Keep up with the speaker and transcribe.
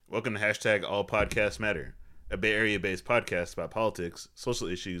Welcome to hashtag All Podcasts Matter, a Bay Area-based podcast about politics, social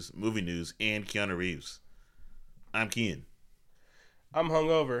issues, movie news, and Keanu Reeves. I'm Kean. I'm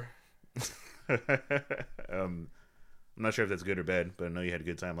hungover. I'm not sure if that's good or bad, but I know you had a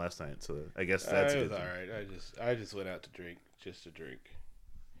good time last night, so I guess that's it good. was all right. I just went out to drink, just to drink.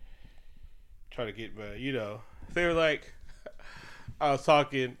 Try to get my, they were like, I was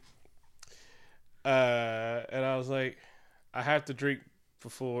talking, and I was like, I have to drink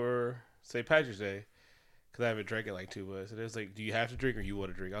before St. Patrick's Day because I haven't drank in like 2 months. And it was like, do you have to drink or you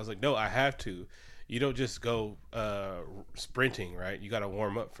want to drink? I was like, no, I have to. You don't just go sprinting, right? You got to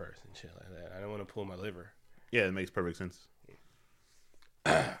warm up first and shit like that. I don't want to pull my liver. Yeah, it makes perfect sense.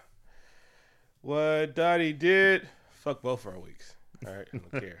 What Dottie did, fuck both our weeks. All right, I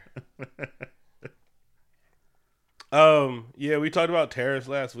don't care. Yeah, we talked about tariffs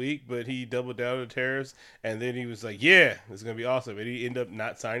last week, but he doubled down on the tariffs, and then he was like, "Yeah, it's gonna be awesome," and he ended up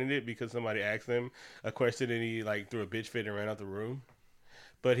not signing it because somebody asked him a question, and he like threw a bitch fit and ran out the room.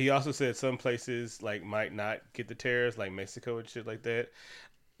 But he also said some places like might not get the tariffs, like Mexico and shit like that.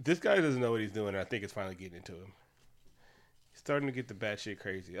 This guy doesn't know what he's doing, and I think it's finally getting into him. He's starting to get the batshit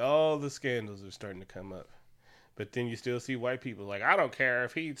crazy. All the scandals are starting to come up, but then you still see white people like, "I don't care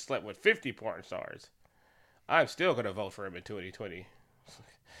if he slept with 50 porn stars. I'm still going to vote for him in 2020.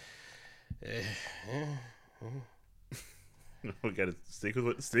 We gotta stick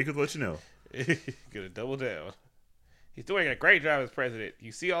with what you know. Gonna double down. He's doing a great job as president.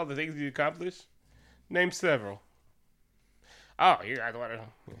 You see all the things he accomplished? Name several. Oh, you guys want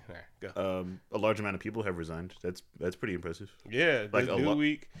to go? A large amount of people have resigned. That's pretty impressive. Yeah, like this new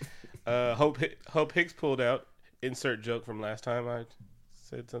week. Hope Hicks pulled out. Insert joke from last time I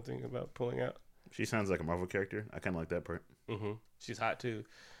said something about pulling out. She sounds like a Marvel character. I kind of like that part. Mm-hmm. She's hot, too.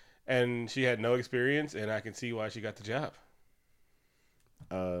 And she had no experience, and I can see why she got the job.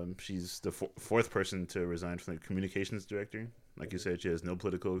 She's the fourth person to resign from the communications director. Like you said, she has no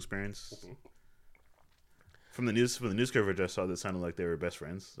political experience. Mm-hmm. From the news coverage I saw, that sounded like they were best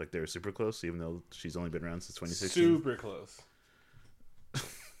friends. Like they were super close, even though she's only been around since 2016. Super close.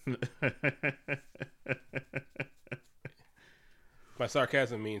 My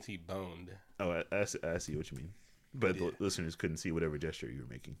sarcasm means he boned. Oh, I see what you mean. But the listeners couldn't see whatever gesture you were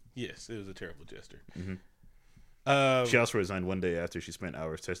making. Yes, it was a terrible gesture. Mm-hmm. She also resigned one day after she spent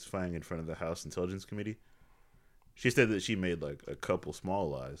hours testifying in front of the House Intelligence Committee. She said that she made like a couple small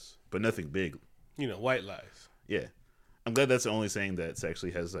lies, but nothing big. White lies. Yeah. I'm glad that's the only saying that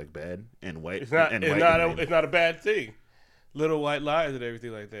actually has like bad and white. It's not a bad thing. Little white lies and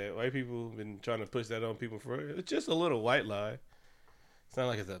everything like that. White people have been trying to push that on people forever. It's just a little white lie. It's not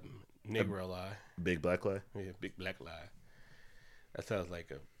like it's a Negro lie. Big black lie? Yeah, big black lie. That sounds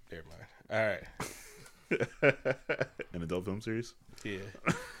like a... Never mind. All right. An adult film series? Yeah.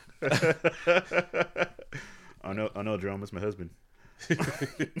 I know Jerome is my husband.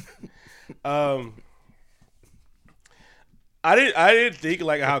 I didn't think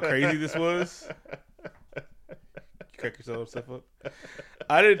like how crazy this was. Crack yourself up.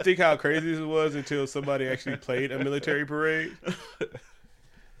 I didn't think how crazy this was until somebody actually played a military parade.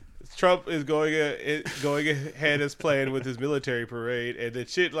 Trump is going ahead as planned with his military parade, and the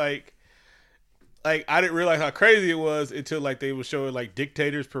shit like I didn't realize how crazy it was until like they were showing like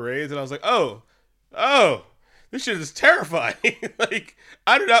dictators parades, and I was like, oh, this shit is terrifying. Like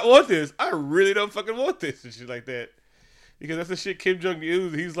I do not want this. I really don't fucking want this and shit like that, because that's the shit Kim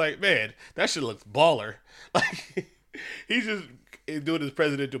Jong-un. He's like, man, that shit looks baller. Like he's just doing his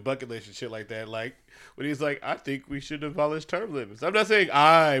presidential bucket list and shit like that. Like when he's like, I think we should abolish term limits. I'm not saying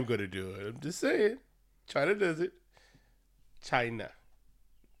I'm going to do it. I'm just saying China does it. China.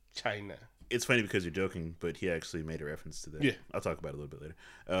 It's funny because you're joking, but he actually made a reference to that. Yeah. I'll talk about it a little bit later.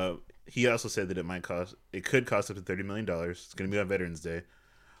 He also said that it could cost up to $30 million. It's going to be on Veterans Day.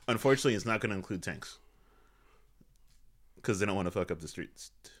 Unfortunately, it's not going to include tanks because they don't want to fuck up the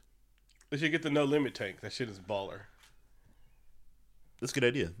streets. They should get the no limit tank. That shit is baller. That's a good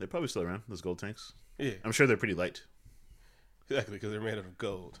idea. They're probably still around, those gold tanks. Yeah. I'm sure they're pretty light. Exactly, because they're made out of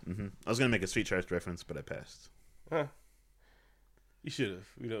gold. Mm-hmm. I was going to make a Street Sharks reference, but I passed. Huh. You should have.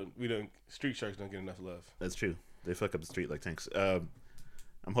 We don't. Street Sharks don't get enough love. That's true. They fuck up the street like tanks. I'm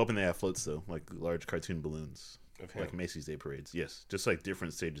hoping they have floats, though, like large cartoon balloons. Like Macy's Day Parades. Yes, just like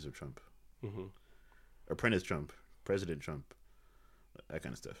different stages of Trump. Mm-hmm. Apprentice Trump, President Trump, that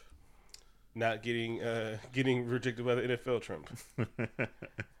kind of stuff. Not getting rejected by the NFL Trump.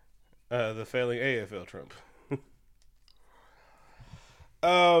 The failing AFL Trump.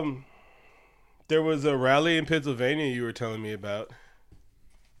 There was a rally in Pennsylvania you were telling me about.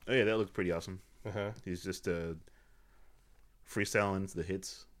 Oh yeah, that looked pretty awesome. Uh-huh. He's just freestyling the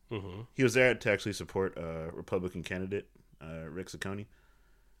hits. Mm-hmm. He was there to actually support Republican candidate Rick Saccone,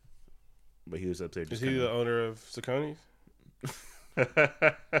 but he was up there. Is he the owner of Saucony's? He's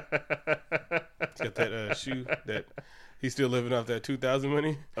got that shoe that he's still living off that 2000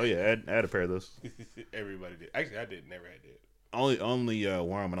 money. Oh yeah, I had a pair of those. Everybody did. Actually, I did. Never had it. Only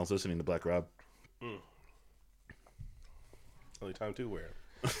wore them when I was listening to Black Rob. Only time to wear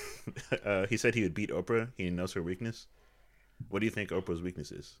them. He said he would beat Oprah. He knows her weakness. What do you think Oprah's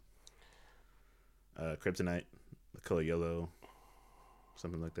weakness is? Kryptonite, the color yellow,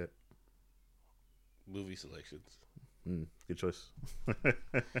 something like that. Movie selections. Good choice.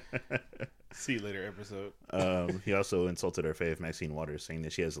 See you later episode. He also insulted our fave Maxine Waters, saying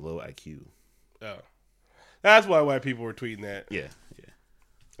that she has a low IQ. Oh, that's why white people were tweeting that. Yeah,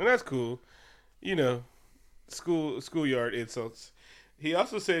 and that's cool. You know, schoolyard insults. He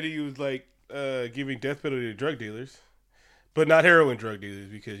also said he was like giving death penalty to drug dealers, but not heroin drug dealers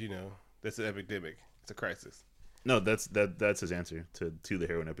because that's an epidemic. It's a crisis. No, that's his answer to the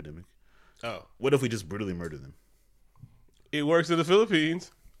heroin epidemic. Oh, what if we just brutally murder them? It works in the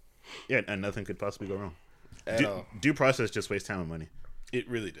Philippines. Yeah, and nothing could possibly go wrong. At all. Due process just wastes time and money. It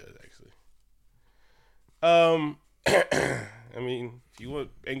really does, actually. I mean, if you want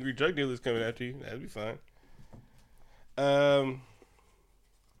angry drug dealers coming after you, that'd be fine. And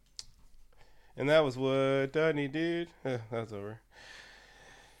that was what Donnie did. That's over.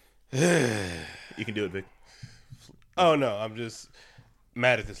 You can do it, Vic. Oh no, I'm just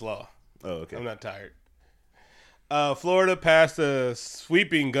mad at this law. Oh, okay. I'm not tired. Florida passed a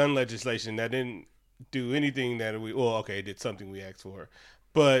sweeping gun legislation that didn't do anything that it did something we asked for,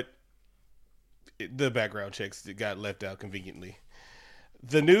 but the background checks got left out conveniently.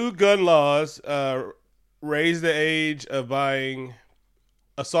 The new gun laws raised the age of buying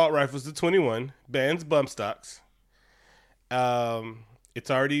assault rifles to 21, bans bump stocks.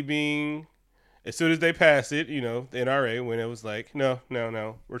 It's already being, as soon as they pass it, the NRA, when it was like, no,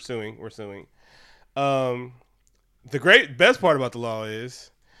 we're suing. The best part about the law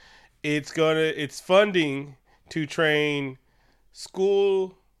is it's funding to train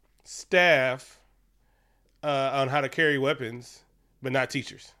school staff on how to carry weapons, but not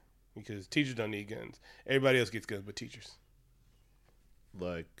teachers, because teachers don't need guns. Everybody else gets guns, but teachers.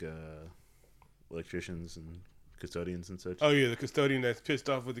 Like electricians and custodians and such. Oh yeah, the custodian that's pissed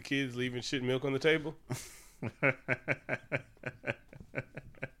off with the kids leaving shit milk on the table.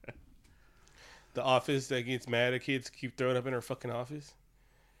 The office that gets mad at kids keep throwing up in her fucking office.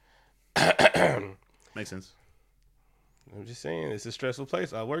 Makes sense. I'm just saying, it's a stressful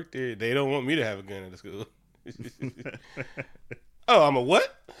place. I work there. They don't want me to have a gun at the school. Oh, I'm a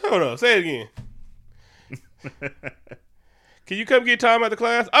what? Hold on, say it again. Can you come get time at the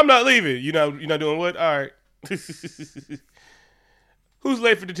class? I'm not leaving. You're not doing what? All right. Who's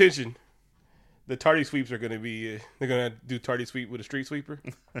late for detention? The tardy sweeps are going to be. They're going to do tardy sweep with a street sweeper.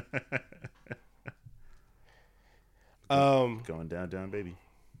 Going down, baby.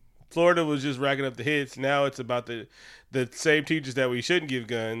 Florida was just racking up the hits. Now it's about the same teachers that we shouldn't give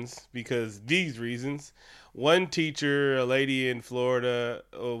guns because these reasons. One teacher, a lady in Florida,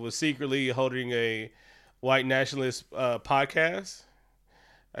 was secretly holding a white nationalist podcast.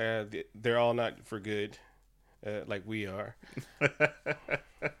 They're all not for good, like we are.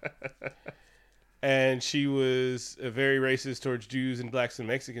 And she was very racist towards Jews and blacks and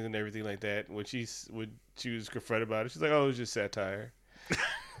Mexicans and everything like that. When she was confronted about it, she's like, "Oh, it was just satire."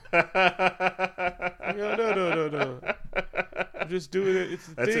 No. I'm just doing it. It's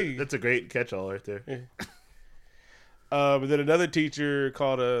a thing. That's a great catch-all right there. Yeah. But then another teacher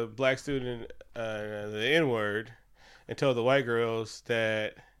called a black student the N-word and told the white girls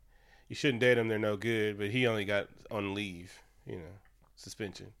that you shouldn't date them, they're no good. But he only got on leave,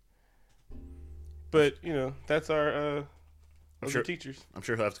 suspension. But, that's our teachers. I'm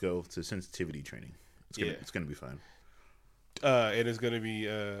sure he'll have to go to sensitivity training. It's gonna be fine. And it's going to be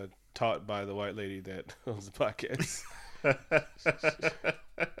taught by the white lady that owns the podcast.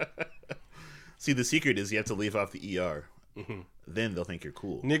 See, the secret is you have to leave off the ER. Mm-hmm. Then they'll think you're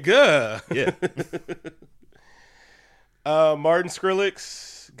cool. Nigga. Yeah. Martin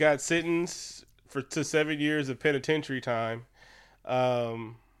Skrillex got sentenced to 7 years of penitentiary time.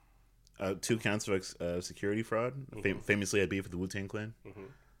 2 counts of security fraud. Mm-hmm. Famously had beef with the Wu-Tang Clan.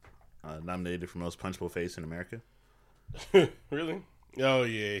 Mm-hmm. Nominated for most punchable face in America. Really? Oh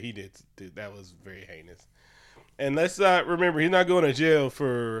yeah, he did. Dude, that was very heinous. And let's not remember, he's not going to jail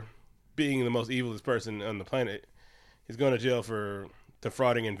for being the most evilest person on the planet. He's going to jail for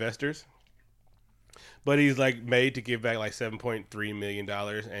defrauding investors. But he's made to give back $7.3 million,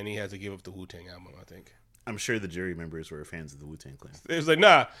 and he has to give up the Wu-Tang album, I think. I'm sure the jury members were fans of the Wu-Tang Clan. It was like,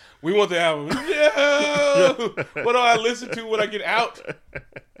 nah, we want the album. No! What do I listen to when I get out?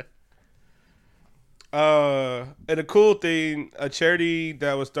 And a cool thing, a charity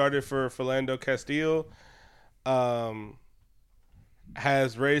that was started for Philando Castile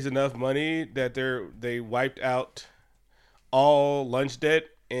has raised enough money that they wiped out all lunch debt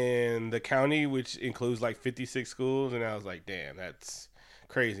in the county, which includes like 56 schools. And I was like, damn, that's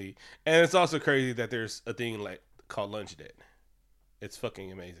crazy. And it's also crazy that there's a thing like called lunch debt. It's fucking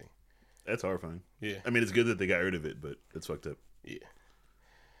amazing. That's horrifying. Yeah. I mean, it's good that they got rid of it, but it's fucked up. Yeah.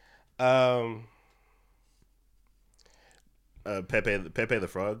 Pepe the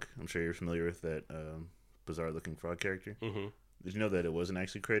Frog. I'm sure you're familiar with that bizarre looking frog character. Mm-hmm. Did you know that it wasn't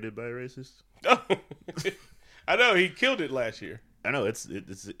actually created by a racist? I know he killed it last year. I know it's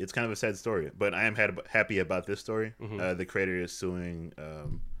kind of a sad story, but I am happy about this story. Mm-hmm. The creator is suing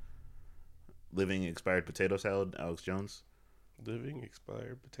Living Expired Potato Salad, Alex Jones. Living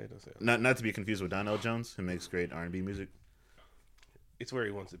Expired Potato Salad. Not to be confused with Donnell Jones, who makes great R&B music. It's where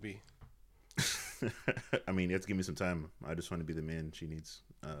he wants to be. I mean, you have to give me some time. I just want to be the man she needs,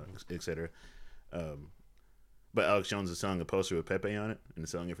 etc. But Alex Jones is selling a poster with Pepe on it and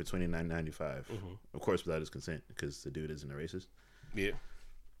selling it for $29.95. Mm-hmm. Of course, without his consent, because the dude isn't a racist. Yeah.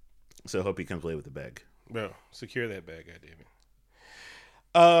 So I hope he comes away with the bag. Bro, secure that bag,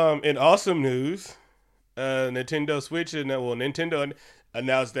 goddammit. In awesome news, Nintendo Switch Nintendo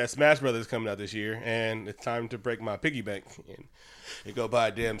announced that Smash Brothers is coming out this year, and it's time to break my piggy bank and go buy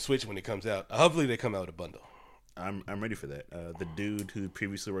a damn Switch when it comes out. Hopefully, they come out with a bundle. I'm ready for that. The dude who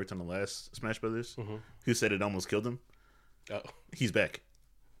previously worked on the last Smash Brothers, who said it almost killed him, he's back.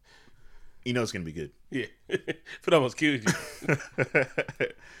 You know it's gonna be good. Yeah, if it almost killed you.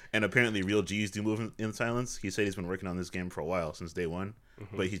 And apparently, real G's do move in silence. He said he's been working on this game for a while, since day one,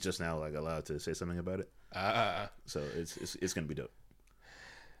 but he's just now like allowed to say something about it. So it's gonna be dope.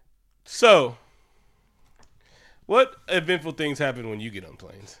 So, what eventful things happen when you get on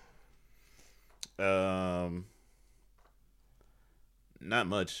planes? Not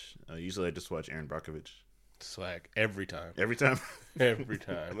much. Usually, I just watch Aaron Brockovich. Swag every time. Every time. Every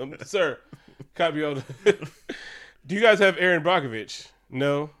time. Sir, copy on. Do you guys have Aaron Brockovich?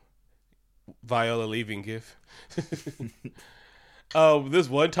 No. Viola leaving gif. This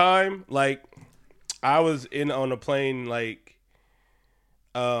one time, like, I was on a plane, like,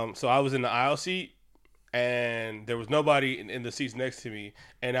 so I was in the aisle seat, and there was nobody in the seats next to me,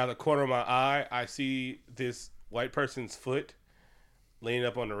 and out of the corner of my eye, I see this white person's foot leaning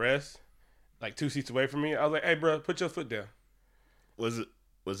up on the rest, like 2 seats away from me. I was like, hey, bro, put your foot down. Was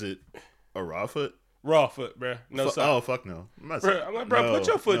it a raw foot? Raw foot, bro. No sock. Oh, fuck no. I'm like, bro, put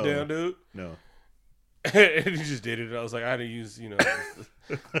your foot down, dude. No. And he just did it. And I was like, I had to use,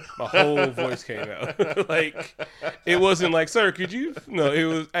 my whole voice came out. Like, it wasn't like, sir, could you? No, it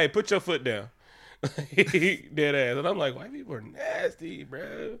was, hey, put your foot down. Dead ass. And I'm like, white people are nasty,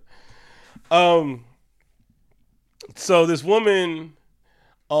 bro. So this woman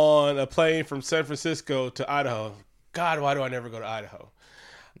on a plane from San Francisco to Idaho. God, why do I never go to Idaho?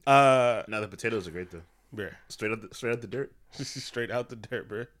 Now the potatoes are great though. Bruh. Straight out the dirt. Straight out the dirt,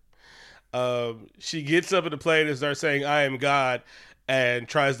 bruh. She gets up in the plane and starts saying, I am God, and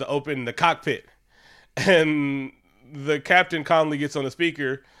tries to open the cockpit. And the captain calmly gets on the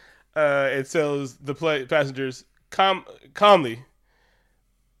speaker and tells the passengers, calmly,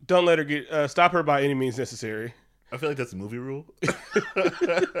 don't let her stop her by any means necessary. I feel like that's a movie rule.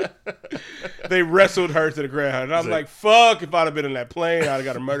 They wrestled her to the ground. And I'm like, fuck, if I'd have been in that plane, I'd have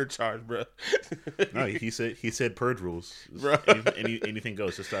got a murder charge, bro. No, he said purge rules. Bro. Anything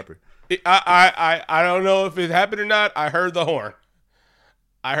goes, just stop her. I don't know if it happened or not. I heard the horn.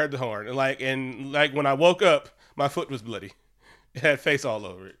 And like when I woke up, my foot was bloody. It had face all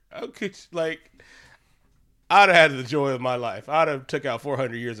over it. I'd have had the joy of my life. I'd have took out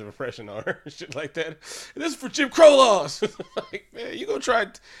 400 years of oppression on her, shit like that. And this is for Jim Crow laws. Like, man, you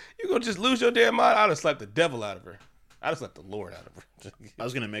gonna just lose your damn mind? I'd have slapped the devil out of her. I'd have slapped the Lord out of her. I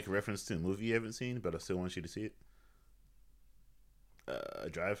was gonna make a reference to a movie you haven't seen, but I still want you to see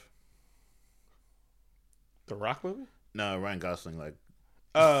it. Drive. The Rock movie? No, Ryan Gosling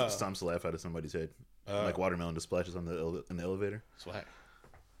stomps the laugh out of somebody's head, like watermelon just splashes in the elevator. Swag.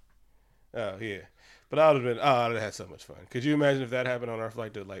 Oh yeah. But I would have had so much fun. Could you imagine if that happened on our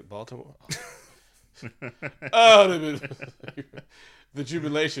flight to like Baltimore? Oh, it would have been the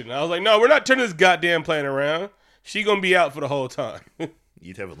jubilation. I was like, no, we're not turning this goddamn plane around. She gonna be out for the whole time.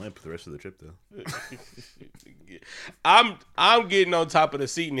 You'd have a limp the rest of the trip though. I'm getting on top of the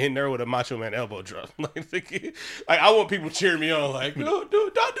seat and hitting her with a Macho Man elbow drop. Like I want people cheering me on. Like, no,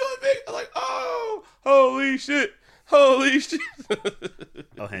 dude, don't do it, big. I'm like, oh, Holy shit! Holy shit!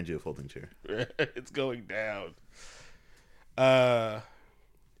 I'll hand you a folding chair. It's going down.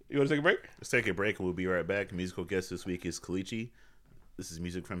 You want to take a break? Let's take a break and we'll be right back. Musical guest this week is Kalichi. This is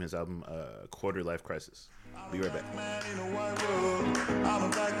music from his album Quarter Life Crisis. Be right back. I'm a black man in a white world. I'm a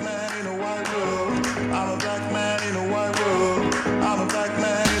black man in a white world. I'm a black man in a white world. I'm a black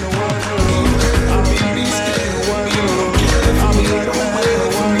man in a white world. I'm a black man in a white world. I'm a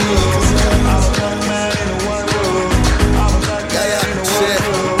black man in a white world. I'm a black man in a white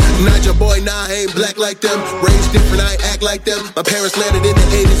world. Not your boy, nah, I ain't black like them. Raised different, I ain't act like them. My parents landed in the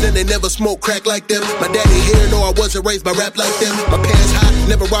 80s and they never smoked crack like them. My daddy here, no, I wasn't raised by rap like them. My pants high,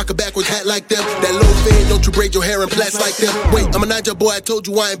 never rock a backwards hat like them. That low fade, don't you braid your hair in plaits like them. Wait, I'm a Niger boy, I told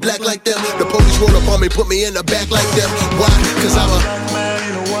you I ain't black like them. The police roll up on me, put me in the back like them. Why? Cause I'm a black man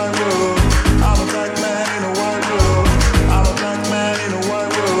in a white world. I'm a black man in a white world. I'm a black man in a white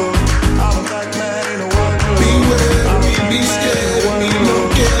world. I'm a black man in a white world. beware of me, be scared of me, no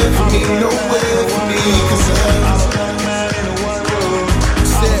care for me, no way for me. Cause I'm a black man in a white world.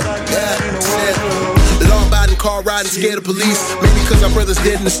 law-abiding, car riding, scared of police. Maybe cause our brothers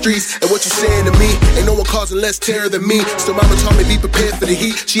dead in the streets. And what you saying to me, ain't no one causing less terror than me. Still mama taught me be prepared for the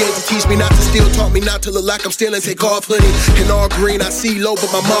heat. She ain't to teach me not to steal, taught me not to look like I'm stealing. Take off hoodie, in all green, I see low,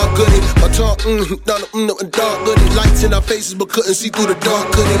 but my mom goodie. My tongue, dark hoodie. Lights in our faces, but couldn't see through the dark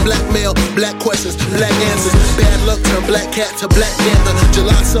hoodie. Blackmail, black questions, black answers. Bad luck turn black cat to black panther.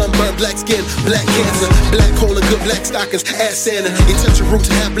 July sunburn, black skin, black cancer. Black hole and good black stockings, ass Santa. You touch your roots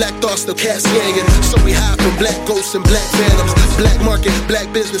and have black thoughts, still cat scanning. So we hide from black ghosts and black phantoms. Black market,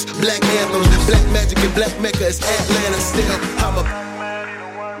 black business, black anthems. Black magic and black Mecca is Atlanta. Still, I'm a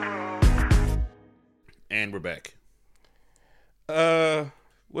And we're back.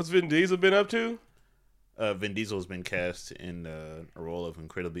 What's Vin Diesel been up to? Vin Diesel has been cast in a role of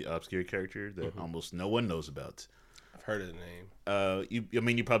incredibly obscure character that almost no one knows about. I've heard of the name.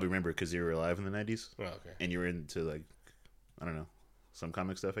 You probably remember because you were alive in the 90s. Oh, okay. And you were into, like, I don't know, some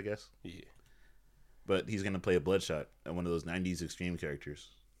comic stuff, I guess. Yeah. But he's going to play a Bloodshot, one of those 90s extreme characters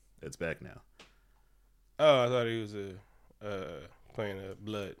that's back now. Oh, I thought he was playing a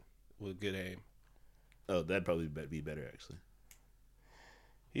blood with good aim. Oh, that'd probably be better, actually.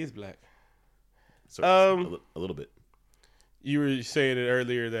 He's black. So, a little bit. You were saying it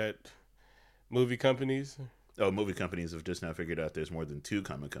earlier that movie companies. Movie companies have just now figured out there's more than 2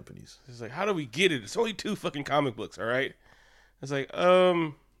 comic companies. It's like, how do we get it? It's only 2 fucking comic books, all right? It's like,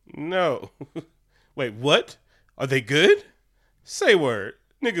 no. Wait, what? Are they good? Say word.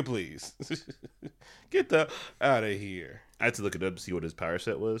 Nigga, please. Get the out of here. I had to look it up to see what his power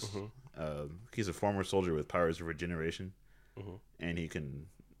set was. He's a former soldier with powers of regeneration. And he can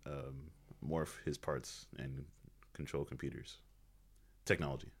morph his parts and control computers.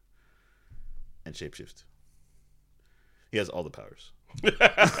 Technology. And shapeshift. He has all the powers.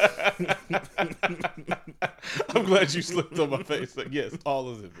 I'm glad you slipped on my face. Like, yes, all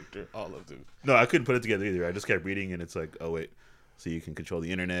of them, Victor. All of them. No, I couldn't put it together either. I just kept reading and it's like, oh wait. So you can control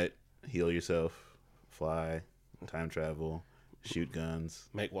the internet, heal yourself, fly, time travel, shoot guns.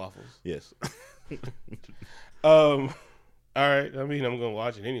 Make waffles. Yes. All right. I mean, I'm going to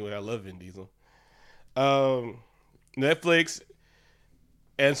watch it anyway. I love Vin Diesel. Netflix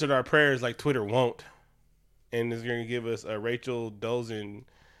answered our prayers like Twitter won't. And is going to give us a Rachel Dolezal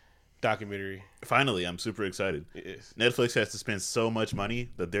documentary. Finally, I'm super excited. Yes. Netflix has to spend so much money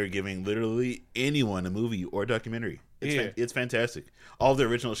that they're giving literally anyone a movie or a documentary. It's fantastic. All the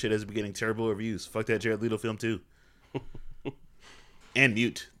original shit has been getting terrible reviews. Fuck that Jared Leto film too. And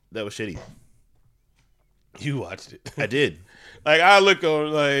Mute. That was shitty. You watched it. I did. Like, I look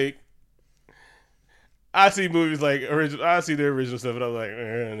on, like, I see movies like I see the original stuff, and I'm like,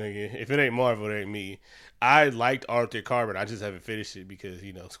 nigga, if it ain't Marvel, it ain't me. I liked Altered Carbon. I just haven't finished it because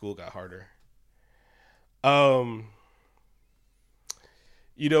school got harder.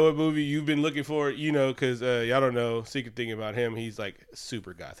 You know what movie you've been looking for? Because y'all don't know. Secret thing about him, he's like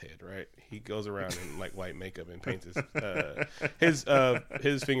super goth head, right? He goes around in like white makeup and paints his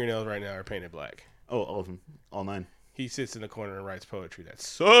fingernails right now are painted black. Oh, all of them, all 9. He sits in the corner and writes poetry. That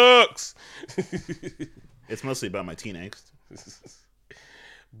sucks. It's mostly about my teen angst.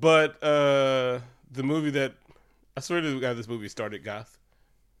 But the movie that I swear to God, this movie started goth,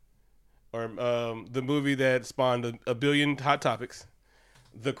 or the movie that spawned a billion hot topics.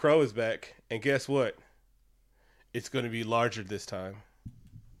 The Crow is back, and guess what? It's going to be larger this time.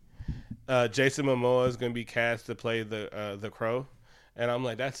 Jason Momoa is going to be cast to play the Crow, and I'm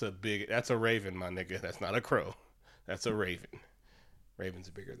like, that's a raven, my nigga. That's not a crow. That's a raven. Ravens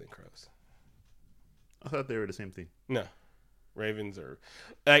are bigger than crows. I thought they were the same thing. No. Ravens are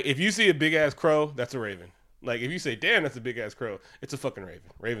like if you see a big ass crow, that's a raven. Like if you say, "Damn, that's a big ass crow," it's a fucking raven.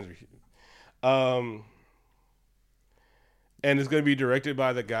 Ravens are and it's gonna be directed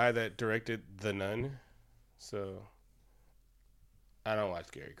by the guy that directed The Nun. So I don't watch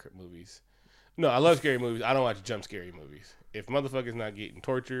scary movies. No, I love scary movies. I don't watch jump scary movies. If motherfuckers not getting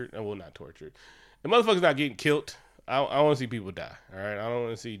tortured, well, not tortured. If motherfuckers not getting killed, I want to see people die. All right, I don't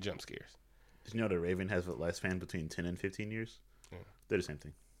want to see jump scares. Did you know the Raven has a lifespan between 10 and 15 years? Yeah. They're the same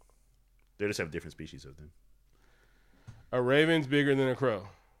thing. They just have different species of them. A raven's bigger than a crow.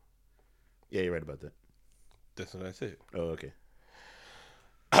 Yeah, you're right about that. That's what I said. Oh, okay.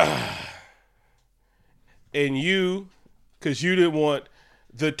 And you, because you didn't want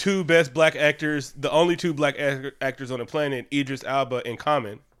the two best black actors, the only two black actors on the planet, Idris Elba and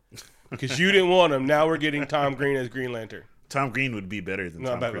Common, because you didn't want them. Now we're getting Tom Green as Green Lantern. Tom Green would be better than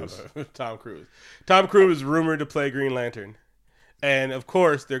Tom Cruise. Tom Cruise. Tom Cruise is rumored to play Green Lantern. And, of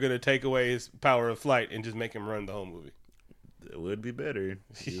course, they're going to take away his power of flight and just make him run the whole movie. It would be better.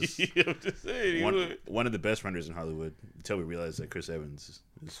 I'm just saying, one of the best runners in Hollywood until we realized that Chris Evans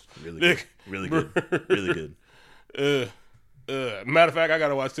is really good. Really good. Really good. Matter of fact, I got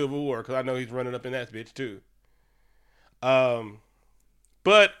to watch Civil War because I know he's running up in that bitch, too.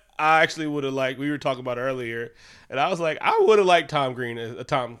 But I actually would have liked, we were talking about earlier, and I was like, I would have liked Tom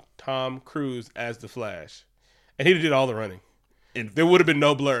Cruise as the Flash. And he did all the running. And there would have been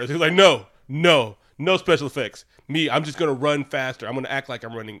no blurs. He was like, no special effects. I'm just going to run faster. I'm going to act like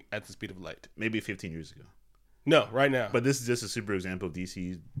I'm running at the speed of light. Maybe 15 years ago. No, right now. But this is just a super example of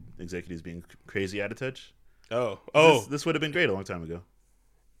DC executives being crazy out of touch. Oh. This would have been great a long time ago.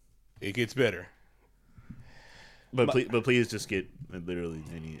 It gets better. But please just get literally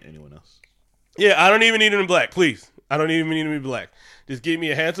anyone else. Yeah, I don't even need him in black, please. I don't even need him in black. Just give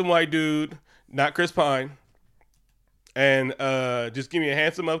me a handsome white dude, not Chris Pine. And just give me a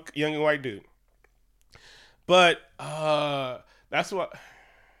handsome young white dude. But that's what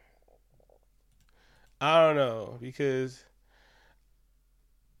I don't know, because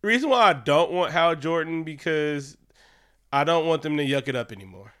the reason why I don't want Hal Jordan, because I don't want them to yuck it up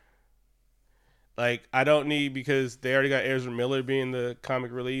anymore. Like, I don't need, because they already got Ezra Miller being the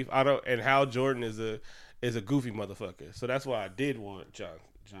comic relief. And Hal Jordan is a goofy motherfucker. So that's why I did want John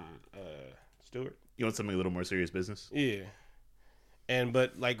Stewart. You want something a little more serious business? Yeah.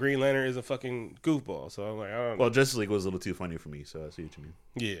 But like Green Lantern is a fucking goofball, so I'm like, I don't know. Well, Justice League was a little too funny for me, so I see what you mean.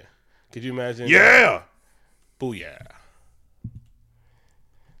 Yeah. Could you imagine? Yeah. Booyah.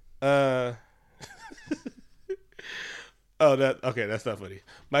 That's not funny.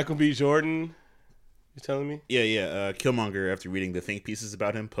 Michael B. Jordan, you telling me? Yeah. Killmonger, after reading the think pieces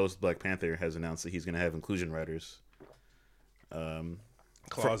about him post Black Panther, has announced that he's going to have inclusion writers.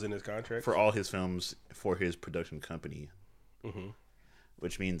 Clause in his contract for all his films for his production company. Mm-hmm.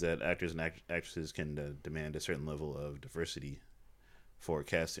 Which means that actors and actresses can demand a certain level of diversity for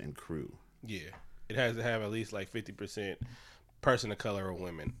cast and crew. Yeah. It has to have at least like 50% person of color or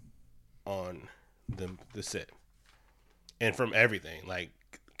women on the set. And from everything, like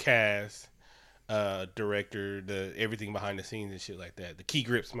cast, director, everything behind the scenes and shit like that. The key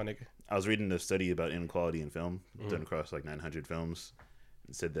grips, my nigga. I was reading a study about inequality in film done across like 900 films.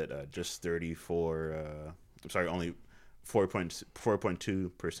 It said that just only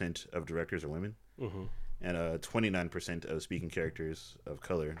 4.2% of directors are women, and 29% of speaking characters of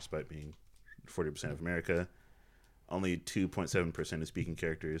color, despite being 40% of America, only 2.7% of speaking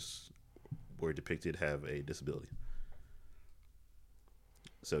characters were depicted have a disability.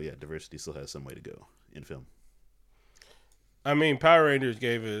 So yeah, diversity still has some way to go in film. I mean, Power Rangers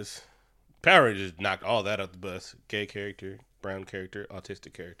knocked all that out the bus. Gay character, brown character,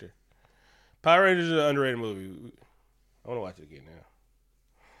 autistic character. Power Rangers is an underrated movie. I want to watch it again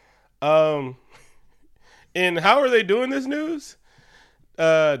now. And how are they doing this news?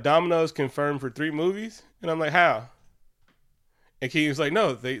 Domino's confirmed for 3 movies. And I'm like, how? And King was like,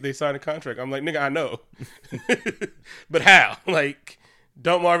 no, they signed a contract. I'm like, nigga, I know. But how? Like,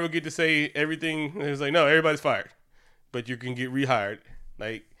 don't Marvel get to say everything? And it's like, no, everybody's fired. But you can get rehired.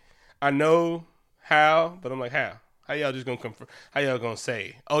 Like, I know how, but I'm like, how? How y'all just gonna confirm? How y'all gonna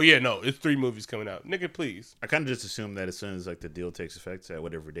say, oh yeah, no, it's 3 movies coming out, nigga? Please. I kind of just assume that as soon as like the deal takes effect at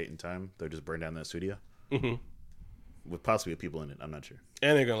whatever date and time, they'll just burn down that studio, with possibly people in it. I'm not sure.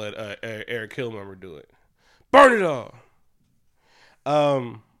 And they're gonna let Eric Killmonger do it. Burn it all.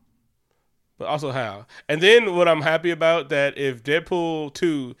 But also how? And then what I'm happy about, that if Deadpool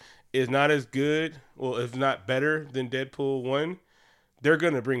 2 is not as good, well, if not better than Deadpool 1, they're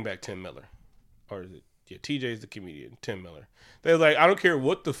gonna bring back Tim Miller, or is it Yeah, TJ's the comedian, Tim Miller. They're like, I don't care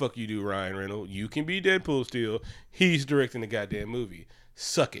what the fuck you do, Ryan Reynolds. You can be Deadpool still. He's directing the goddamn movie.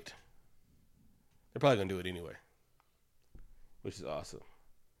 Suck it. They're probably going to do it anyway, which is awesome.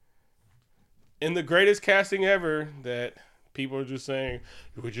 And the greatest casting ever that people are just saying,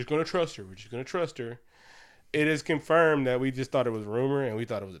 we're just going to trust her. We're just going to trust her. It is confirmed that we just thought it was rumor, and we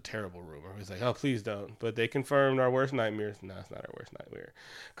thought it was a terrible rumor. It's like, oh, please don't. But they confirmed our worst nightmares. No, it's not our worst nightmare.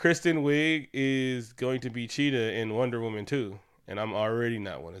 Kristen Wiig is going to be Cheetah in Wonder Woman 2, and I'm already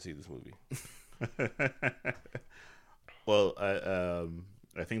not want to see this movie. Well,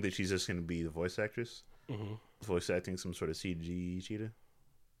 I think that she's just going to be the voice actress, voice acting some sort of CG Cheetah.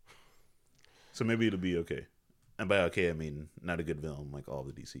 So maybe it'll be okay. And by okay, I mean not a good villain like all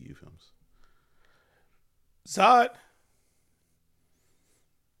the DCU films. Zod.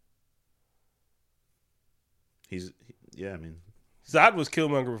 I mean, Zod was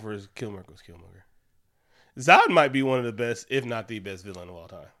Killmonger before Killmonger was Killmonger. Zod might be one of the best, if not the best villain of all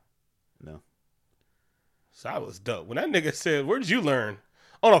time. no. Zod was dope. When that nigga said, where did you learn?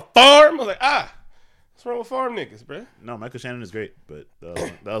 On a farm? I was like, what's wrong with farm niggas, bruh? No, Michael Shannon is great, but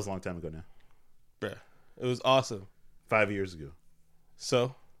that was a long time ago now. Bruh. It was awesome. 5 years ago.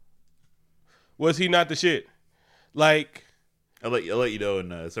 So, was he not the shit? Like, I'll let you know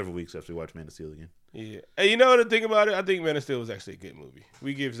in several weeks after we watch Man of Steel again. yeah. And you know what the thing about it? I think Man of Steel was actually a good movie.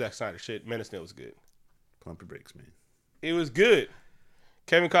 We give Zack Snyder shit. Man of Steel was good. Pump your brakes, man. It was good.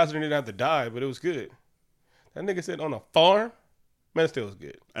 Kevin Costner didn't have to die, but it was good. That nigga said on a farm? Man of Steel was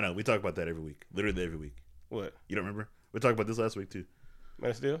good. I know, we talk about that every week. Literally every week. What? You don't remember? We talked about this last week too.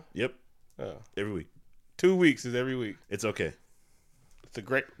 Man of Steel? Yep. Oh. Every week. 2 weeks is every week. It's okay. It's a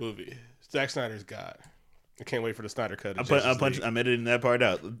great movie. Zack Snyder's God. I can't wait for the Snyder cut. I'm editing that part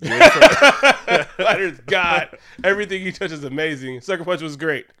out. Snyder's God. Everything he touches is amazing. Sucker Punch was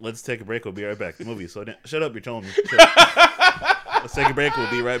great. Let's take a break. We'll be right back. The movie. So shut up. You're telling me. Shut up. Let's take a break. We'll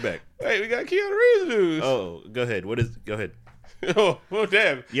be right back. Hey, we got Keanu Reeves news. Oh, go ahead. Go ahead. Oh,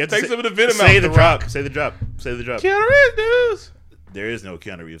 damn. You have to Take say, some of the venom say out the the drop. rock. Say the drop. Say the drop. Keanu Reeves news. There is no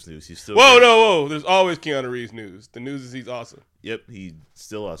Keanu Reeves news. He's still Whoa, great. whoa. There's always Keanu Reeves news. The news is he's awesome. Yep, he's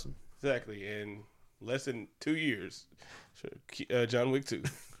still awesome. Exactly. In less than 2 years. John Wick 2.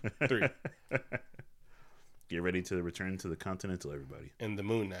 3. Get ready to return to the Continental, everybody. And The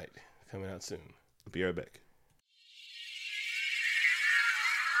Moon Knight coming out soon. Be right back.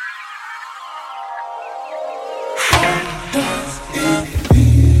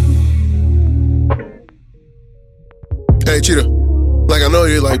 Hey, Cheetah. Like, I know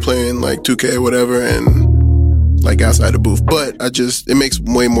you like playing like 2K or whatever and like outside the booth, but it makes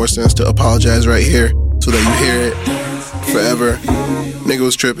way more sense to apologize right here so that you hear it forever. Nigga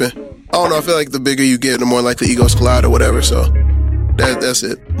was tripping. I don't know, I feel like the bigger you get, the more like the egos collide or whatever, so that's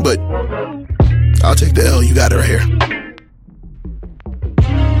it. But I'll take the L, you got it right here.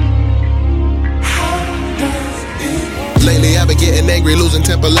 Lately I've been getting angry, losing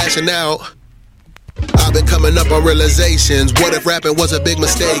temper, lashing out. I've been coming up on realizations. What if rapping was a big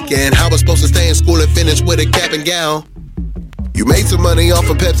mistake? And how I was supposed to stay in school and finish with a cap and gown? You made some money off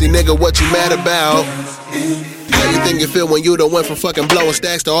of Pepsi, nigga, what you mad about? How you think you feel when you done went from fucking blowing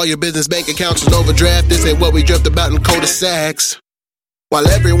stacks to all your business bank accounts is overdraft? This ain't what we dreamt about in cul-de-sacs. While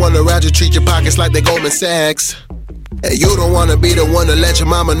everyone around you treat your pockets like they Goldman Sachs. And you don't wanna be the one to let your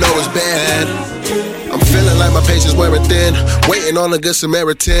mama know it's bad. I'm feeling like my patience wearing thin, waiting on a good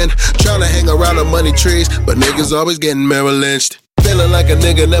Samaritan, trying to hang around the money trees, but niggas always getting Merrill Lynched. Feeling like a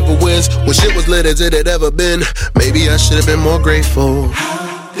nigga never wins, when shit was lit as it had ever been. Maybe I should have been more grateful.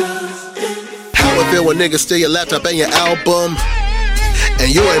 How it feel when niggas steal your laptop and your album,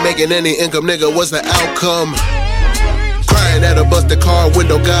 and you ain't making any income, nigga, what's the outcome? Crying at a busted car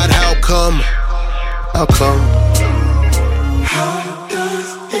window, God, how come? How come?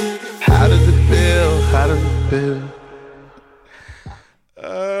 How does it feel? How does it feel?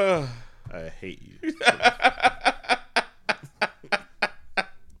 I hate you.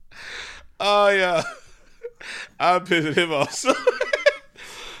 Oh, yeah. I'm pissing him off. So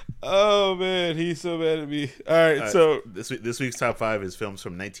oh, man. He's so mad at me. All right. So this week's top 5 is films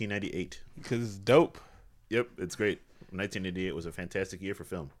from 1998. because it's dope. Yep, it's great. 1988 was a fantastic year for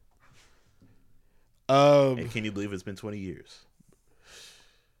film. Um, Can you believe it's been 20 years?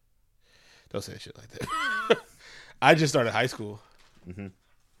 Don't say shit like that. I just started high school. Mm-hmm.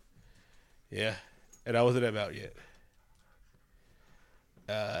 Yeah. And I wasn't about yet.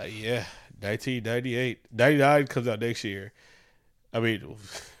 Yeah. 1998. 99 comes out next year. I mean,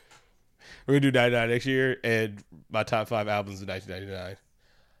 we're going to do 99 next year, and my top 5 albums in 1999.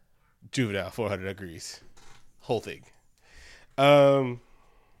 Juvenile, 400 Degrees. Whole thing.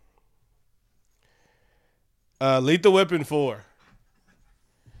 Lethal Weapon 4.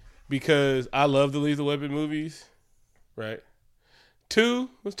 Because I love the Lethal Weapon movies. Right? 2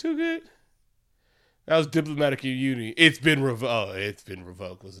 was 2 good. That was Diplomatic Immunity. It's been revoked. It's been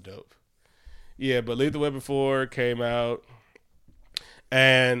revoked. Was dope. Yeah, but Lethal Weapon 4 came out.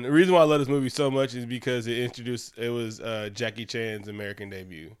 And the reason why I love this movie so much is because it was Jackie Chan's American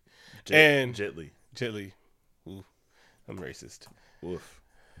debut. Jet Li. Jet Li. Ooh, I'm racist. Woof.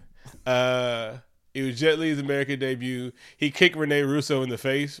 It was Jet Li's American debut. He kicked Rene Russo in the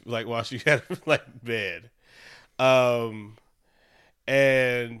face, like while she had like bad.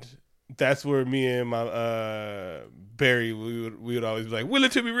 And that's where me and my Barry we would always be like, "Will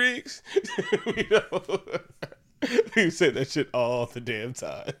it to me, Riggs?" We would say that shit all the damn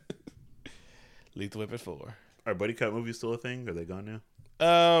time. Lethal Weapon 4. Are buddy cop movies still a thing? Are they gone now?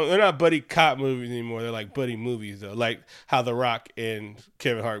 They're not buddy cop movies anymore. They're like buddy movies though, like how The Rock and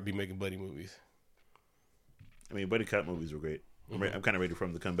Kevin Hart be making buddy movies. I mean, buddy cop movies were great. I'm kind of ready for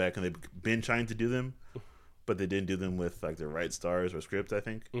them to come back, and they've been trying to do them, but they didn't do them with like the right stars or script, I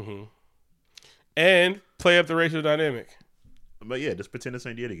think. Mm-hmm. And play up the racial dynamic. But yeah, just pretend it's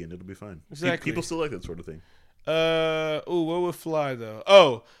 98 again. It'll be fine. Exactly. People still like that sort of thing. What would fly though?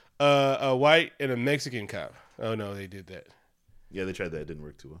 Oh, a white and a Mexican cop. Oh no, they did that. Yeah, they tried that. It didn't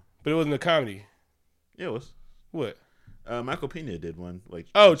work too well. But it wasn't a comedy. Yeah, it was. What? Michael Pena did one. Like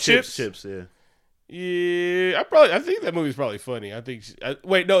Chips. Chips, yeah. Yeah, I think that movie's probably funny.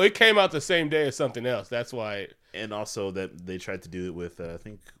 Wait, no, it came out the same day as something else. That's why. And also that they tried to do it with, I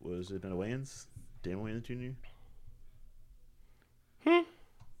think, was it Wayans? Dan Wayans Jr.?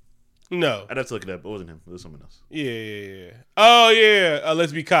 No. I'd have to look it up. It wasn't him. It was someone else. Yeah. Oh, yeah.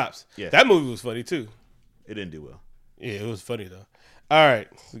 Let's Be Cops. Yeah. That movie was funny, too. It didn't do well. Yeah, it was funny, though. All right.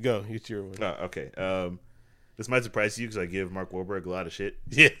 So go. It's your one. Oh, okay. This might surprise you because I give Mark Wahlberg a lot of shit.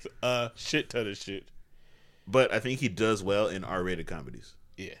 Yes. Shit ton of shit. But I think he does well in R-rated comedies.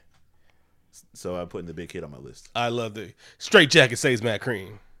 Yeah. So I'm putting The Big Hit on my list. I love the Straight Jacket says Matt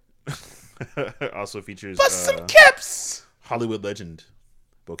Cream. Also features Bust some caps. Hollywood legend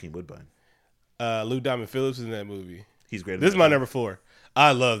Bokeem Woodbine. Lou Diamond Phillips is in that movie. He's great. This is my number 4.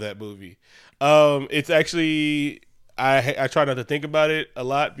 I love that movie. It's actually I try not to think about it a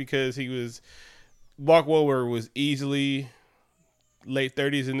lot because Mark Wahlberg was easily late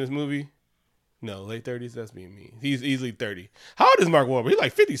 30s in this movie. No, late 30s. That's being mean. He's easily 30. How old is Mark Wahlberg? He's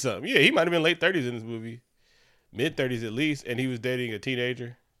like 50 something. Yeah, he might have been late 30s in this movie, mid 30s at least, and he was dating a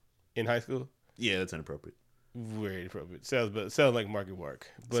teenager in high school. Yeah, that's inappropriate. Very inappropriate. Sounds like Marky Mark.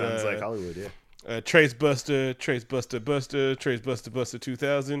 But, Sounds like Hollywood, yeah. Trace Buster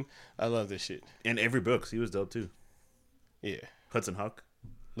 2000. I love this shit. And Avery Brooks, he was dope too. Yeah. Hudson Hawk.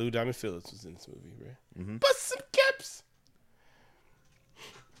 Lou Diamond Phillips was in this movie, bro. Mm-hmm. Bust some caps.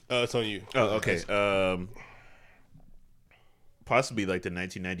 It's on you. Oh, okay. Possibly like the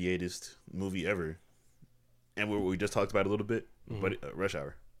 1998est movie ever, and we just talked about it a little bit, but Rush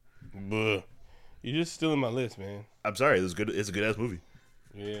Hour. Buh. You're just stealing my list, man. I'm sorry, it was good. It's a good ass movie.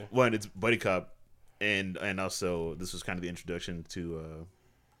 Yeah. One, it's buddy cop, and also this was kind of the introduction to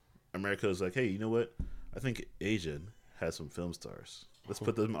America. Was like, hey, you know what? I think Asia has some film stars. Let's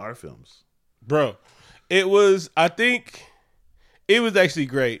put them in our films, bro. I think it was actually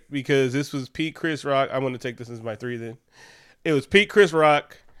great because this was Pete, Chris Rock. I'm going to take this as my 3 then. It was Pete, Chris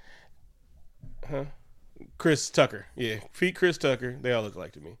Rock, Chris Tucker. Yeah, Pete, Chris Tucker. They all look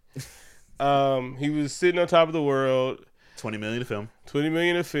alike to me. He was sitting on top of the world. $20 million a film. $20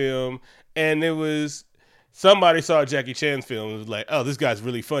 million a film, and it was somebody saw Jackie Chan's film and was like, "Oh, this guy's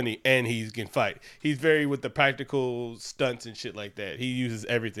really funny, and he can fight. He's very with the practical stunts and shit like that. He uses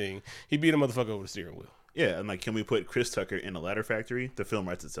everything. He beat a motherfucker over the steering wheel." Yeah, I'm like, can we put Chris Tucker in a ladder factory? The film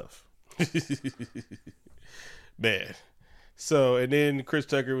writes itself. Bad. So, and then Chris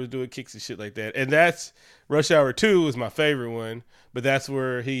Tucker was doing kicks and shit like that. And that's Rush Hour 2 was my favorite one, but that's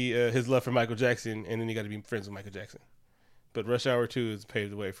where he his love for Michael Jackson, and then he got to be friends with Michael Jackson. But Rush Hour 2 has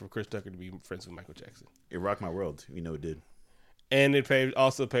paved the way for Chris Tucker to be friends with Michael Jackson. It rocked my world. You know it did. And it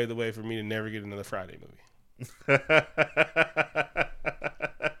also paved the way for me to never get another Friday movie.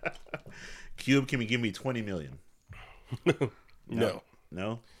 Cube, can you give me $20 million? No.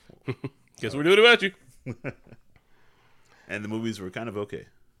 No? Guess we're doing it without you. And the movies were kind of okay.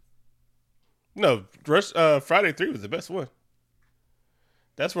 No, Friday 3 was the best one.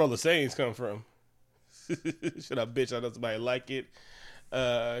 That's where all the sayings come from. Should I bitch? I know somebody like it.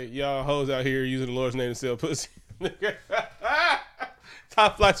 Y'all hoes out here using the Lord's name to sell pussy.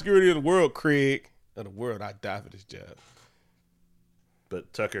 Top flight security in the world, Craig. Of the world, I'd die for this job.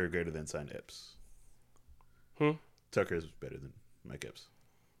 But Tucker greater than signed Epps. Tucker is better than Mike Epps.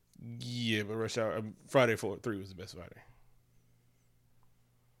 Yeah, but Rush Hour Friday 3 was the best Friday.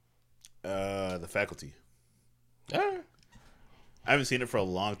 The Faculty. Alright. I haven't seen it for a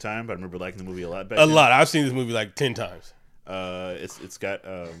long time, but I remember liking the movie a lot back A then. lot. I've seen this movie like 10 times. It's got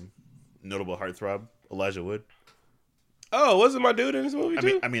notable heartthrob Elijah Wood. Oh, wasn't my dude in this movie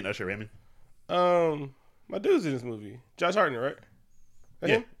too? I mean Usher Raymond. My dude's in this movie. Josh Hartnett, right? That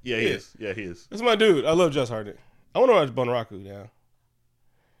him? Yeah, he is. Yeah, he is. That's my dude. I love Josh Hartnett. I want to watch Bonaraku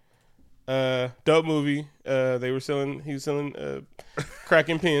now. Dope movie. He was selling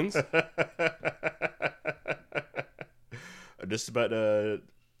cracking pins. Just about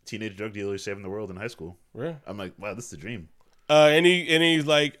teenage drug dealers saving the world in high school. Yeah. I'm like, wow, this is a dream. And he's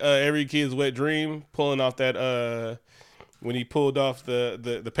like every kid's wet dream, pulling off that when he pulled off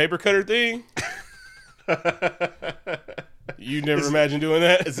the paper cutter thing. You never imagined doing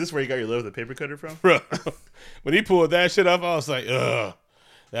that? Is this where you got your love of the paper cutter from? Bro, when he pulled that shit off, I was like, ugh,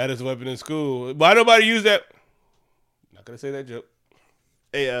 that is a weapon in school. Why nobody use that? Not gonna say that joke.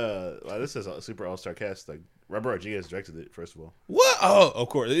 Hey, well, this is a super all-star cast. Like Robert Rodriguez directed it, first of all. What? Oh, of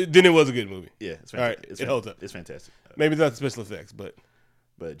course. Then it was a good movie. Yeah, it's All right, fantastic. it holds up. It's fantastic. Maybe not the special effects, but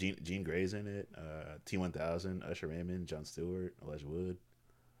But Jean Grey's in it. T-1000, Usher Raymond, Jon Stewart, Elijah Wood.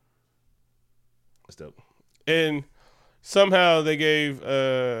 That's dope. and somehow they gave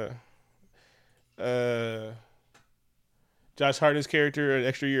Josh Hartnett's character an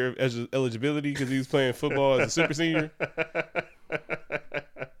extra year of eligibility because he was playing football as a super senior.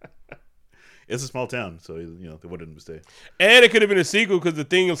 It's a small town, so they wouldn't mistake. And it could have been a sequel because the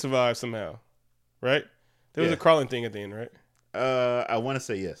thing will survive somehow, right? There was Yeah. a crawling thing at the end, right? I want to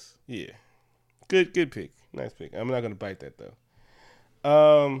say yes. Yeah. Good pick. Nice pick. I'm not gonna bite that though.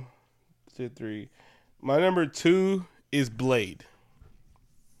 Did 3. My number 2 is Blade.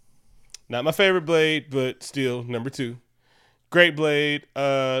 Not my favorite Blade, but still number 2. Great Blade.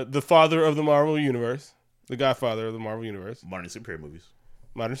 The father of the Marvel Universe. The godfather of the Marvel Universe. Modern superhero movies.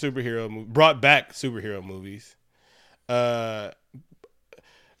 Modern superhero movie. Brought back superhero movies.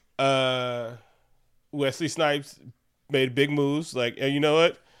 Wesley Snipes made big moves. Like, you know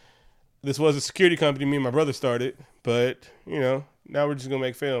what? This was a security company me and my brother started, but now we're just gonna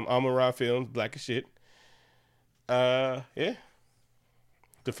make film. Amon-Ra Films, black as shit. Yeah.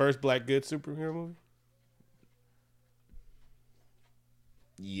 The first black good superhero movie.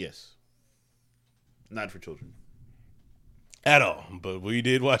 Yes. Not for children. At all, but we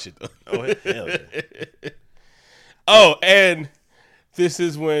did watch it though. Oh, hell yeah. Oh, and this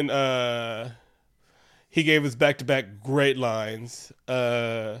is when he gave us back-to-back great lines.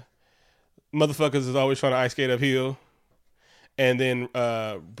 Motherfuckers is always trying to ice skate uphill. And then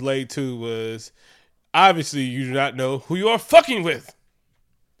Blade 2 was, obviously you do not know who you are fucking with.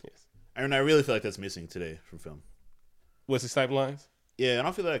 Yes. I mean, I really feel like that's missing today from film. What's his type lines? Yeah, I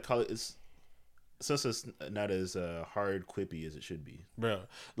don't feel like it's not as hard quippy as it should be. Bro,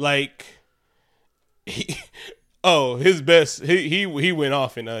 like, his best, he went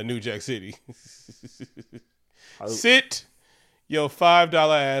off in New Jack City. Sit your $5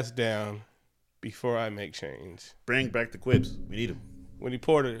 ass down before I make change. Bring back the quips. We need them. When he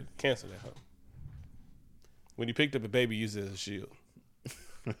poured it, cancel that hoe. When he picked up a baby, used it as a shield.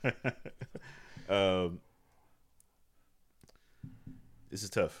 This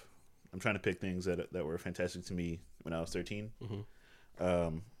is tough. I'm trying to pick things that were fantastic to me when I was 13.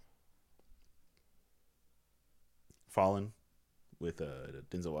 Mm-hmm. Fallen with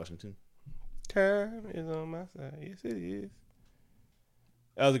Denzel Washington. Time is on my side. Yes, it is.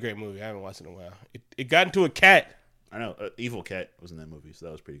 That was a great movie. I haven't watched it in a while. It got into a cat. I know. Evil Cat was in that movie, so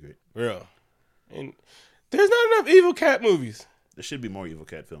that was pretty great. Real. And there's not enough evil cat movies. There should be more Evil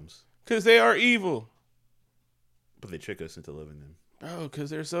Cat films, Because they are evil. but they trick us into loving them. Bro, because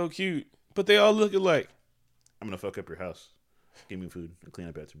they're so cute. But they all look alike. I'm gonna fuck up your house. Give me food and clean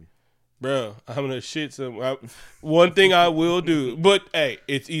up after me. Bro, I'm going to shit some. One thing I will do. But, hey,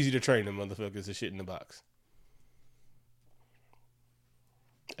 it's easy to train them motherfuckers to shit in the box.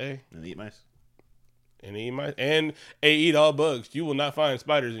 Hey. And eat mice. And eat all bugs. You will not find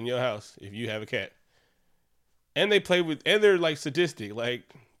spiders in your house if you have a cat. And they're like sadistic. Like,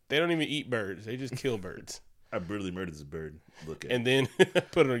 they don't even eat birds. They just kill birds. I brutally murdered this bird. Look at And then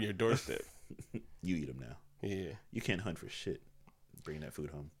put it on your doorstep. You eat them now. Yeah. You can't hunt for shit. Bring that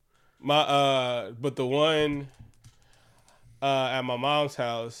food home. But the one at my mom's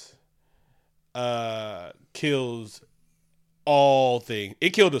house kills all things. It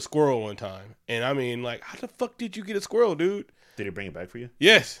killed a squirrel one time. And I mean, like, how the fuck did you get a squirrel, dude? Did it bring it back for you?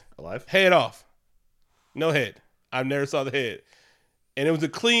 Yes. Alive? Head off. No head. I never saw the head. And it was a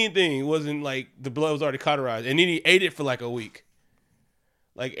clean thing. It wasn't like the blood was already cauterized. And then he ate it for like a week.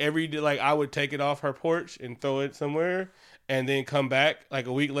 Like every day, like I would take it off her porch and throw it somewhere, and then come back like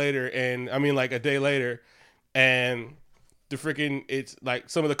a week later, and I mean like a day later, and the freaking it's like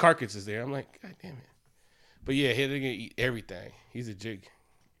some of the carcass is there. I'm like, God damn it! But yeah, he's gonna eat everything. He's a jig.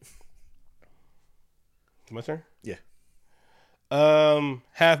 My turn. Yeah.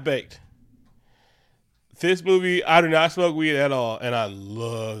 Half Baked. This movie, I do not smoke weed at all, and I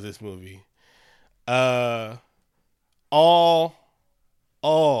love this movie. All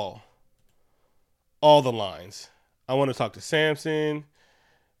the lines. I want to talk to Samson.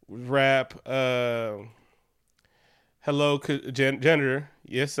 Rap. Hello, janitor.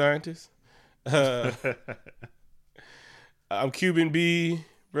 Yes, scientist. I'm Cuban B,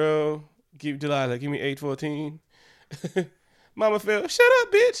 bro. Give Delilah. Give me 814. Mama fell. Shut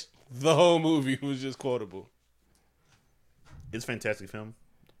up, bitch. The whole movie was just quotable. It's a fantastic film.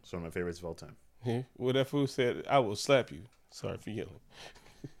 It's one of my favorites of all time. Yeah. Well, that fool said, "I will slap you." Sorry for yelling.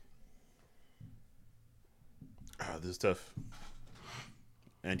 This is tough.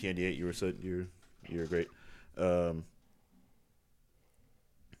 1998, you're great.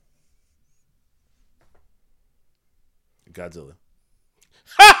 Godzilla.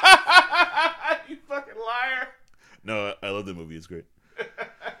 You fucking liar. No, I love the movie. It's great.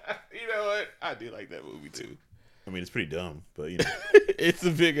 You know what? I do like that movie too. I mean, it's pretty dumb, but It's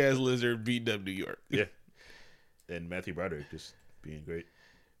a big ass lizard beating up New York. yeah. And Matthew Broderick just being great.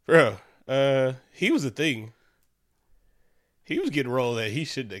 Bro, he was a thing. He was getting rolled that he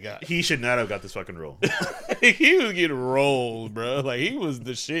shouldn't have got. He should not have got this fucking role. He was getting rolled, bro. Like he was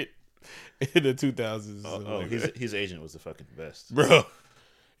the shit in the 2000s. His agent was the fucking best. Bro.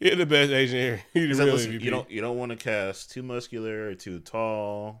 He had the best agent here. He the real Listen, MVP. you don't want to cast too muscular or too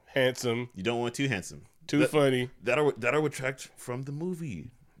tall. Handsome. You don't want too handsome. Too funny. That'll retract from the movie.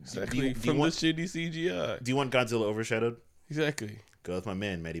 Exactly. From the shitty CGI. Do you want Godzilla overshadowed? Exactly. Go with my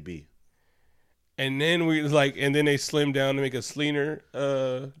man, Matty B. And then and then they slimmed down to make a slimmer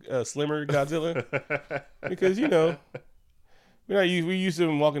Godzilla. Because, we used to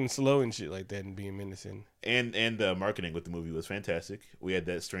him walking slow and shit like that and being menacing. And the marketing with the movie was fantastic. We had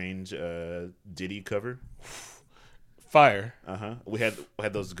that strange Diddy cover. Fire. We had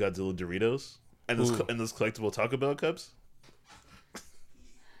those Godzilla Doritos and those collectible Taco Bell cups.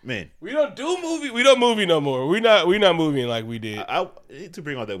 Man, We don't movie no more. We not moving like we did. I need to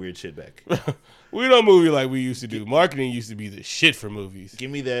bring all that weird shit back. We don't movie like we used to do. Marketing used to be the shit for movies. Give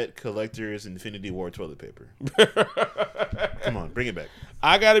me that collector's Infinity War toilet paper. Come on, bring it back.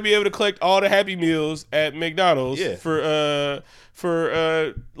 I got to be able to collect all the Happy Meals at McDonald's. Yeah. For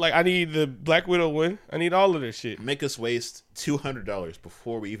I need the Black Widow one. I need all of this shit. Make us waste $200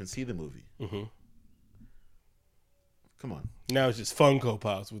 before we even see the movie. Mm-hmm. Come on. Now it's just Funko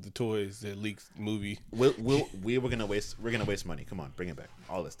Pops with the toys that leaks the movie. We're gonna waste money. Come on, bring it back.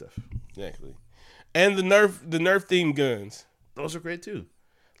 All that stuff. Exactly. And the Nerf themed guns. Those are great too.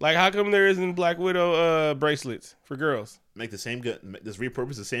 Like, how come there isn't Black Widow bracelets for girls? Make the same gun. Just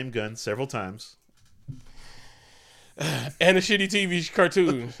repurpose the same gun several times. And a shitty TV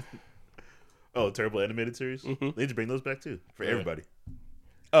cartoon. Oh, terrible animated series. Mm-hmm. They need to bring those back too for everybody.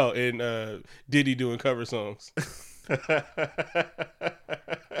 Oh, and Diddy doing cover songs.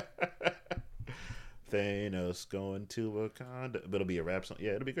 Thanos going to Wakanda. But it'll be a rap song.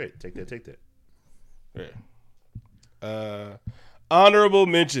 Yeah, it'll be great. Take that. Yeah. Honorable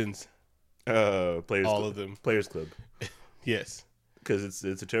mentions. Players All Club. of them. Players Club. Yes. Because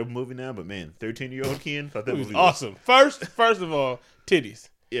it's a terrible movie now, but man, 13-year-old Kian thought that It was movie awesome. First of all, titties.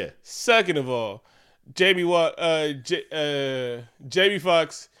 Yeah. Second of all, Jamie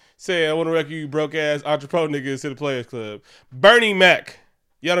Foxx said, "I want to wreck you broke ass entrepreneur niggas to the Players Club." Bernie Mac,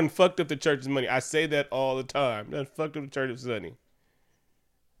 y'all done fucked up the church's money. I say that all the time. Done fucked up the church's money.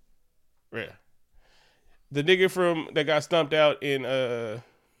 Yeah. The nigga that got stomped out in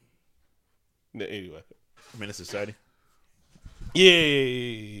anyway. Menace Society.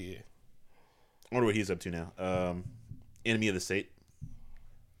 Yeah. I wonder what he's up to now. Enemy of the State.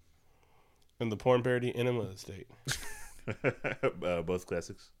 And the porn parody Enema of the State. Both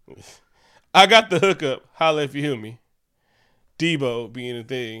classics. I got the hookup. Holla if you hear me. Debo being a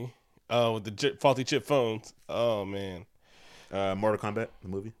thing. With the faulty chip phones. Oh man. Mortal Kombat, the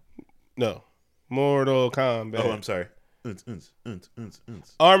movie. No. Mortal Kombat. Oh, I'm sorry.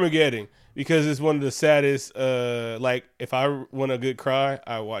 Armageddon, because it's one of the saddest. If I want a good cry,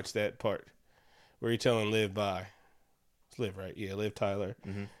 I watch that part where you're telling Liv bye. It's Liv, right? Yeah, Liv Tyler.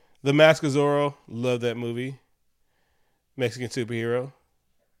 Mm-hmm. The Mask of Zorro, love that movie. Mexican superhero.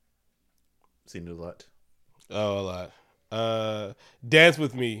 Seen it a lot. Oh, a lot. Dance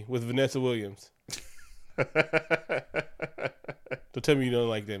with Me with Vanessa Williams. Don't tell me you don't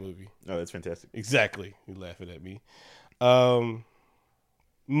like that movie. Oh, that's fantastic. Exactly. You're laughing at me.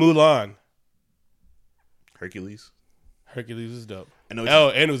 Mulan. Hercules. Hercules is dope. I know.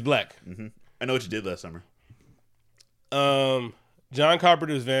 And it was black. I know what you did last summer. John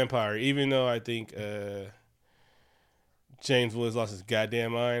Carpenter's Vampire. Even though I think James Woods lost his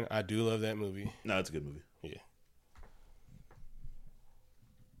goddamn mind, I do love that movie. No, it's a good movie. Yeah.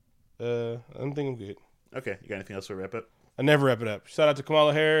 I don't think I'm good. Okay, you got anything else to wrap up? I never wrap it up. Shout out to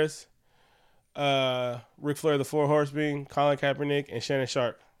Kamala Harris, Ric Flair, the Four Horsemen, Colin Kaepernick, and Shannon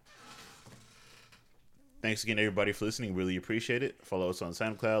Sharp. Thanks again, everybody, for listening. Really appreciate it. Follow us on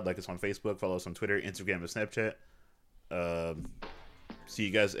SoundCloud, like us on Facebook, follow us on Twitter, Instagram, and Snapchat. See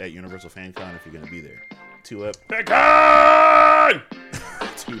you guys at Universal Fan Con if you're going to be there. 2 up. Bacon!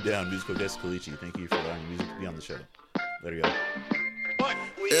 2 down. Musical guest Kalichi. Thank you for allowing music to be on the show. Later, y'all.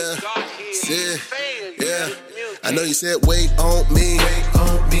 Yeah. I know you said wait on me.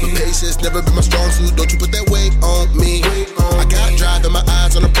 But patience never been my strong suit. Don't you put that weight on me. I got drive in my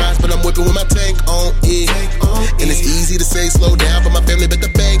eyes on the prize, but I'm whipping with my tank on E. And it's easy to say slow down, but my family bet the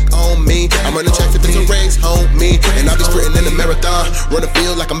bank on me. I'm running track if it's a race, homie. And I'll be sprinting in the marathon. Run the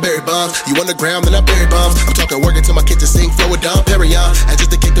field like I'm Barry Bonds. You on the ground, then I bury bombs. I'm talking working till my kitchen sink, flow with Dom Perignon. I just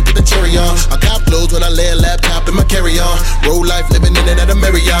the cake to put the cherry on. I cop clothes when I land laptop in my carry-on. Roll life living in and out of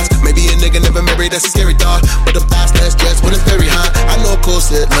Marriott's. Maybe a nigga never married, that's a scary thought. But the thoughts less stress when it's very hot. I know of course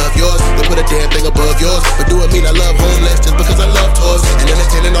it love yours. Don't put a damn thing above yours. But do it mean I love homeless just because I love toys. And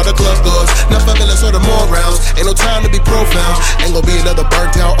entertaining all the club doors. Not fucking let's order more rounds. Ain't no time to be profound. Ain't gonna be another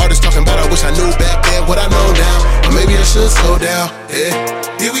burnt out artist talking about I wish I knew back then what I know now. Or maybe I should slow down. Yeah.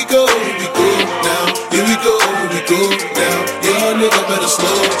 Here we go now. Here we go now. Young nigga better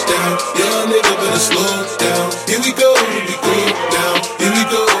slow down. Young nigga better slow down. Here we go now. Here we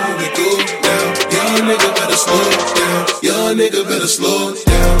go now. Young nigga better slow down. Young nigga better slow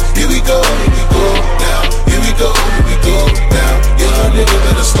down. Here we go now. Here we go now. Young nigga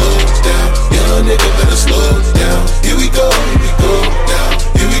better slow down. Young nigga better slow down. Here we go now.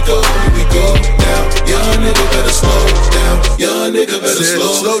 Here we go now. Young nigga better slow down. Young nigga better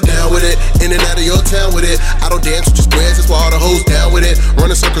slow down with it. In and out of your town with it. I don't dance with your squares, that's why all the hoes down with it.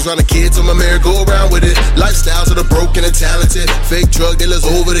 Running circles around the kids on my merry-go-round with it. Lifestyles of the broken and talented. Fake drug dealers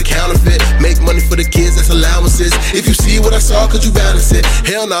over the counterfeit. Make money for the kids, that's allowances. If you see what I saw, could you balance it?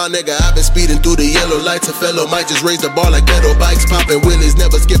 Hell nah, nigga, I've been speeding through the yellow lights. A fellow might just raise the bar like pedal bikes. Popping willies,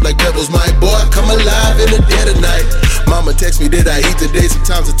 never skip like pebbles. My boy, come alive in the dead of night. Mama text me, did I eat today?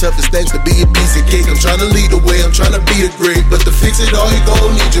 Sometimes the toughest things to be a piece of cake. I'm trying to lead the way, I'm trying to be the great. But to fix it all, you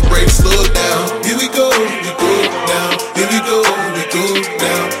gon' need your brakes. Slow down. Here we go now. Here we go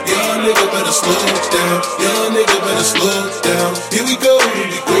now. Young nigga better slow down. Young nigga better slow down. Here we go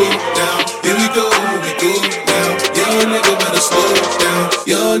now. Here we go now. Young nigga better slow down.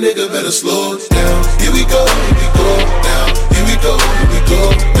 Young nigga better slow down. Here we go now. Here we go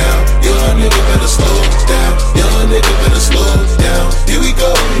now. Young nigga better slow down. Young nigga better slow down. Here we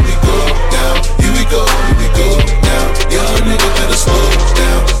go now. Here we go now. Young nigga better slow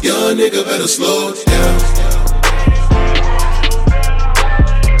down. Young nigga better slow down.